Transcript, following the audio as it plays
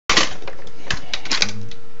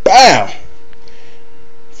Bam!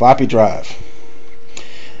 Floppy drive.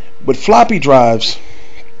 With floppy drives,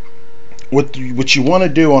 what you want to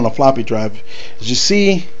do on a floppy drive is, you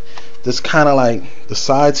see this kind of like the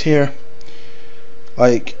sides here,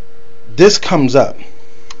 like this comes up.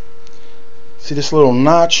 See this little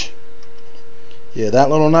notch? Yeah, that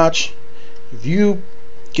little notch. If you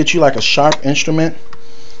get you like a sharp instrument,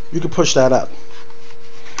 you can push that up,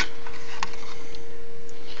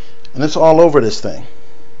 and it's all over this thing.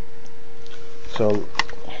 So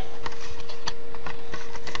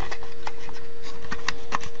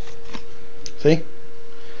see,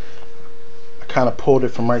 I kind of pulled it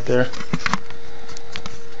from right there.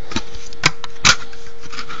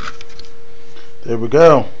 There we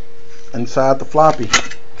go, inside the floppy.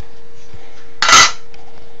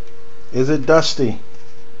 Is it dusty?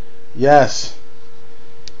 Yes.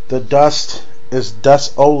 The dust is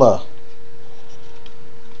dustola.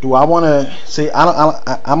 Do I want to see?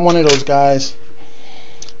 I'm one of those guys.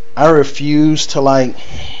 I refuse to like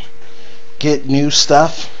get new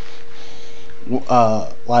stuff.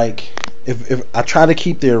 Like if I try to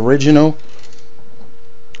keep the original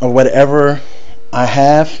or whatever I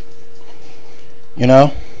have, you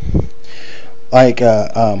know, like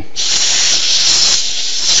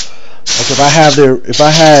if I have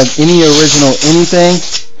any original anything,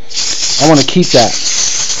 I want to keep that.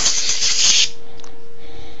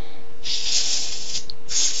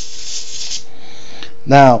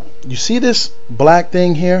 Now you see this black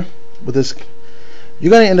thing here with this,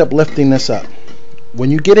 you're going to end up lifting this up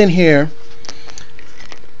when you get in here,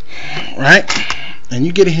 right? And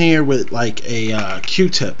you get in here with like a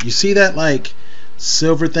Q-tip. You see that like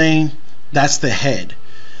silver thing? That's the head.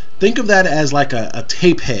 Think of that as like a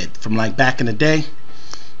tape head from like back in the day.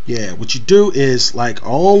 Yeah, what you do is like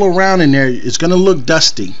all around in there, it's gonna look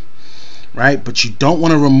dusty, right? But you don't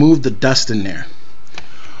want to remove the dust in there.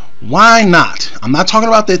 Why not? I'm not talking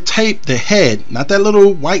about the tape, the head, not that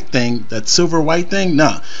little white thing, that silver white thing. No,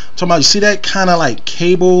 I'm talking about, you see that kind of like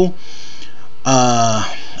cable,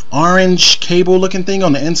 orange cable looking thing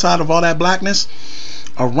on the inside of all that blackness?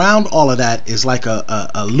 Around all of that is like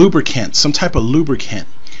a lubricant, some type of lubricant.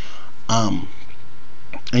 And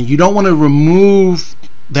you don't want to remove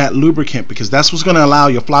that lubricant, because that's what's going to allow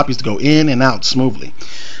your floppies to go in and out smoothly.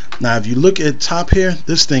 Now if you look at top here,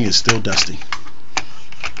 this thing is still dusty.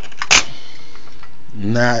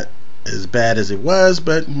 Not as bad as it was,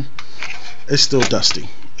 but it's still dusty.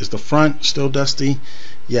 Is the front still dusty?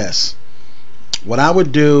 Yes. What I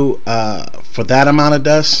would do for that amount of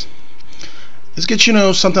dust is get, you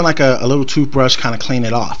know, something like a little toothbrush, kind of clean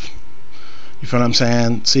it off. You feel what I'm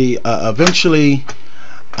saying? See, eventually,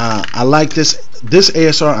 I like this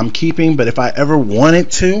ASR I'm keeping, but if I ever wanted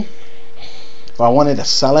to, if I wanted to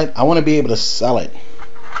sell it, I want to be able to sell it.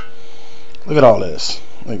 Look at all this.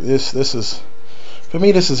 Like this is, for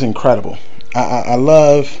me, this is incredible. I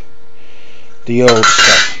love the old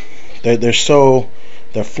stuff.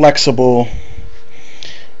 They're flexible.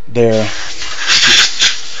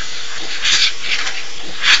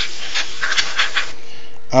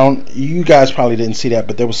 You guys probably didn't see that,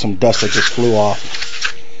 but there was some dust that just flew off.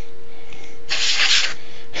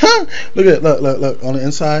 Look at look on the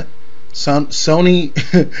inside. Sony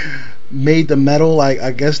made the metal, like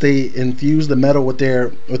I guess they infused the metal with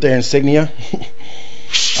their insignia.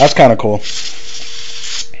 That's kind of cool.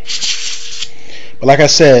 But like I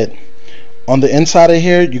said, on the inside of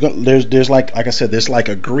here, there's like I said, there's like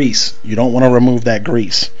a grease. You don't want to remove that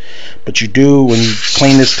grease, but you do when you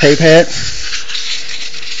clean this tape head.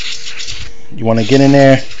 You want to get in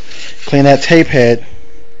there, clean that tape head,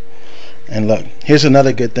 and look, here's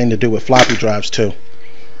another good thing to do with floppy drives too,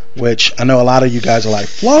 which I know a lot of you guys are like,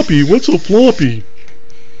 floppy, what's a floppy?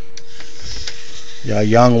 Yeah,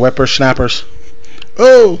 young whippersnappers.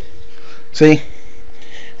 Oh, see,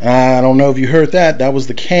 I don't know if you heard that. That was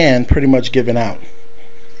the can pretty much giving out.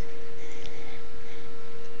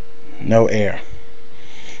 No air.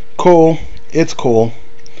 Cool. It's cool.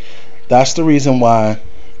 That's the reason why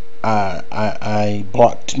I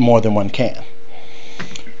bought more than one can.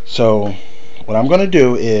 So what I'm gonna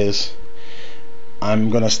do is I'm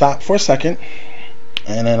gonna stop for a second,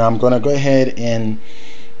 and then I'm gonna go ahead and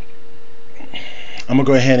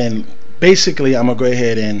basically I'm gonna go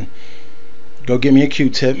ahead and go get me a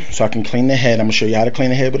Q-tip so I can clean the head. I'm gonna show you how to clean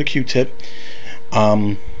the head with a Q-tip.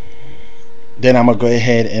 Then I'm gonna go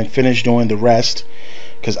ahead and finish doing the rest,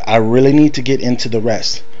 because I really need to get into the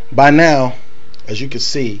rest. By now, as you can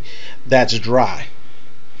see, that's dry.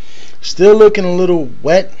 Still looking a little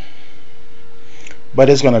wet, but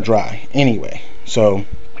it's gonna dry anyway. So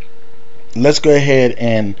let's go ahead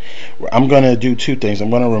and I'm going to do two things. I'm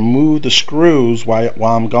going to remove the screws while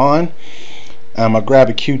I'm gone. I'm going to grab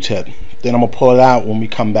a Q-tip. Then I'm going to pull it out when we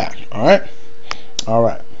come back. Alright?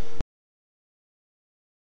 Alright.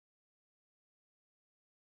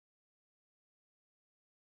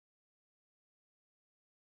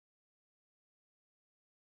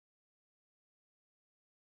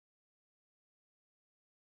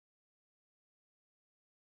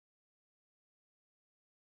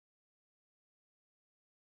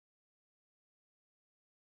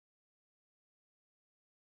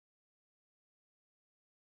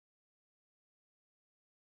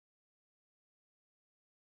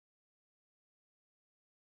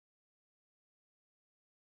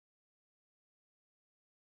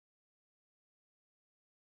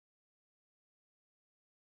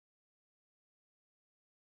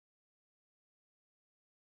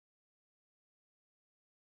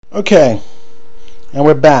 Okay, and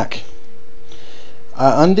we're back.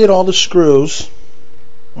 I undid all the screws,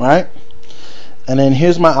 right? And then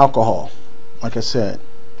here's my alcohol. Like I said,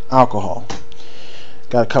 alcohol.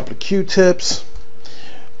 Got a couple of Q-tips.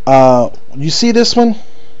 You see this one?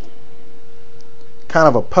 Kind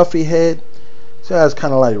of a puffy head. So it's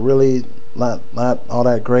kind of like really not all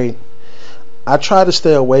that great. I try to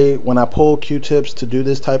stay away when I pull Q-tips to do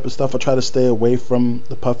this type of stuff. I try to stay away from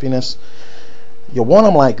the puffiness. You want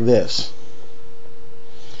them like this.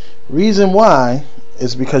 Reason why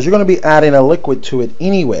is because you're going to be adding a liquid to it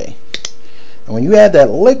anyway. And when you add that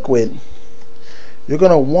liquid, you're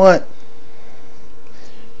going to want,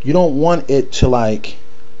 you don't want it to like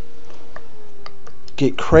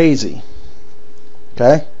get crazy.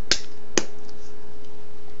 Okay?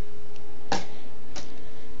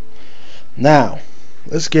 Now,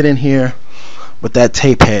 let's get in here with that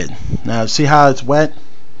tape head. Now, see how it's wet?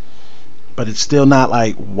 But it's still not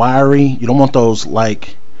like wiry. You don't want those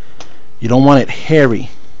like, you don't want it hairy.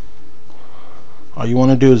 All you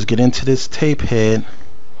want to do is get into this tape head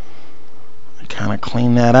and kind of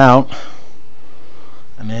clean that out.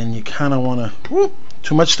 And then you kind of want to, whoop,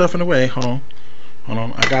 too much stuff in the way. Hold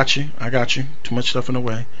on, I got you, too much stuff in the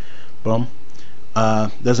way. Boom.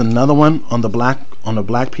 There's another one on the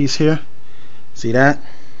black piece here. See that?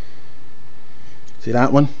 See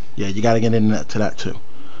that one? Yeah, you got to get into that too.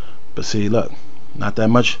 But see, look, not that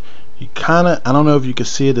much. You kind of, I don't know if you can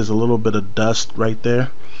see it, there's a little bit of dust right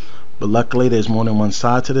there, but luckily there's more than one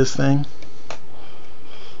side to this thing.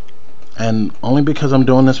 And only because I'm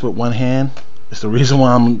doing this with one hand, it's the reason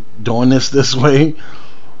why I'm doing this way.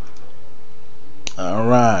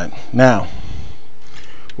 Alright, now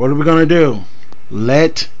what are we gonna do?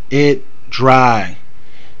 Let it dry.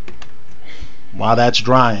 While that's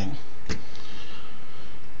drying,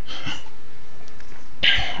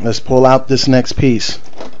 let's pull out this next piece.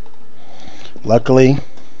 Luckily,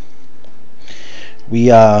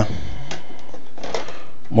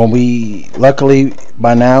 luckily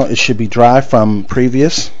by now it should be dry from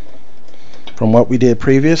what we did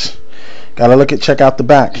previous. Gotta check out the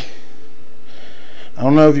back. I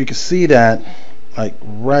don't know if you can see that, like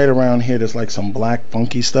right around here there's like some black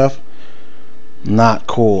funky stuff. Not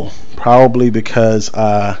cool. Probably because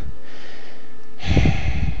I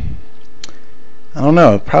don't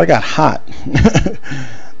know, it probably got hot.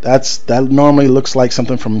 That normally looks like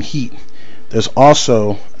something from heat. There's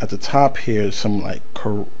also at the top here some like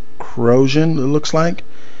corrosion, it looks like.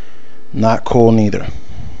 Not cool neither.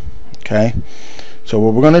 Okay, so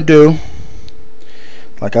what we're gonna do,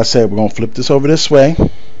 like I said, we're gonna flip this over this way,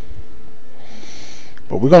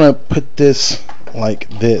 but we're gonna put this like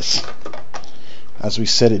this as we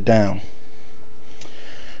set it down.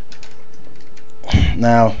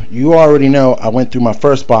 Now, you already know I went through my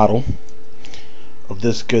first bottle of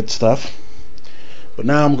this good stuff, but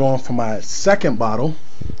now I'm going for my second bottle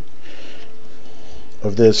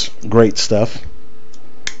of this great stuff,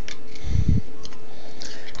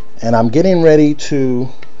 and I'm getting ready to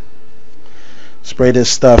spray this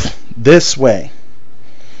stuff this way.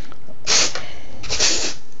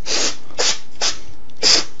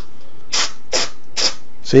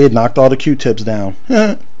 See, it knocked all the Q-tips down.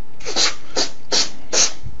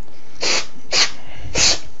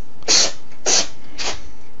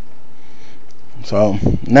 So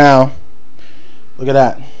now, look at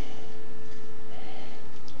that.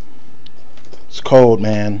 It's cold,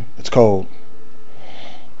 man. It's cold.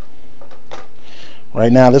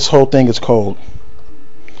 Right now, this whole thing is cold.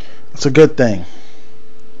 It's a good thing.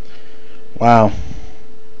 Wow.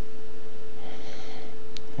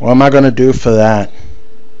 What am I going to do for that?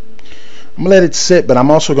 I'm going to let it sit, but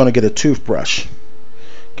I'm also going to get a toothbrush.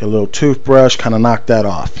 Get a little toothbrush, kind of knock that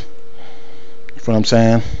off. You feel what I'm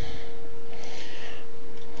saying?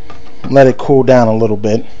 let it cool down a little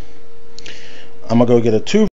bit. I'm gonna go get a 2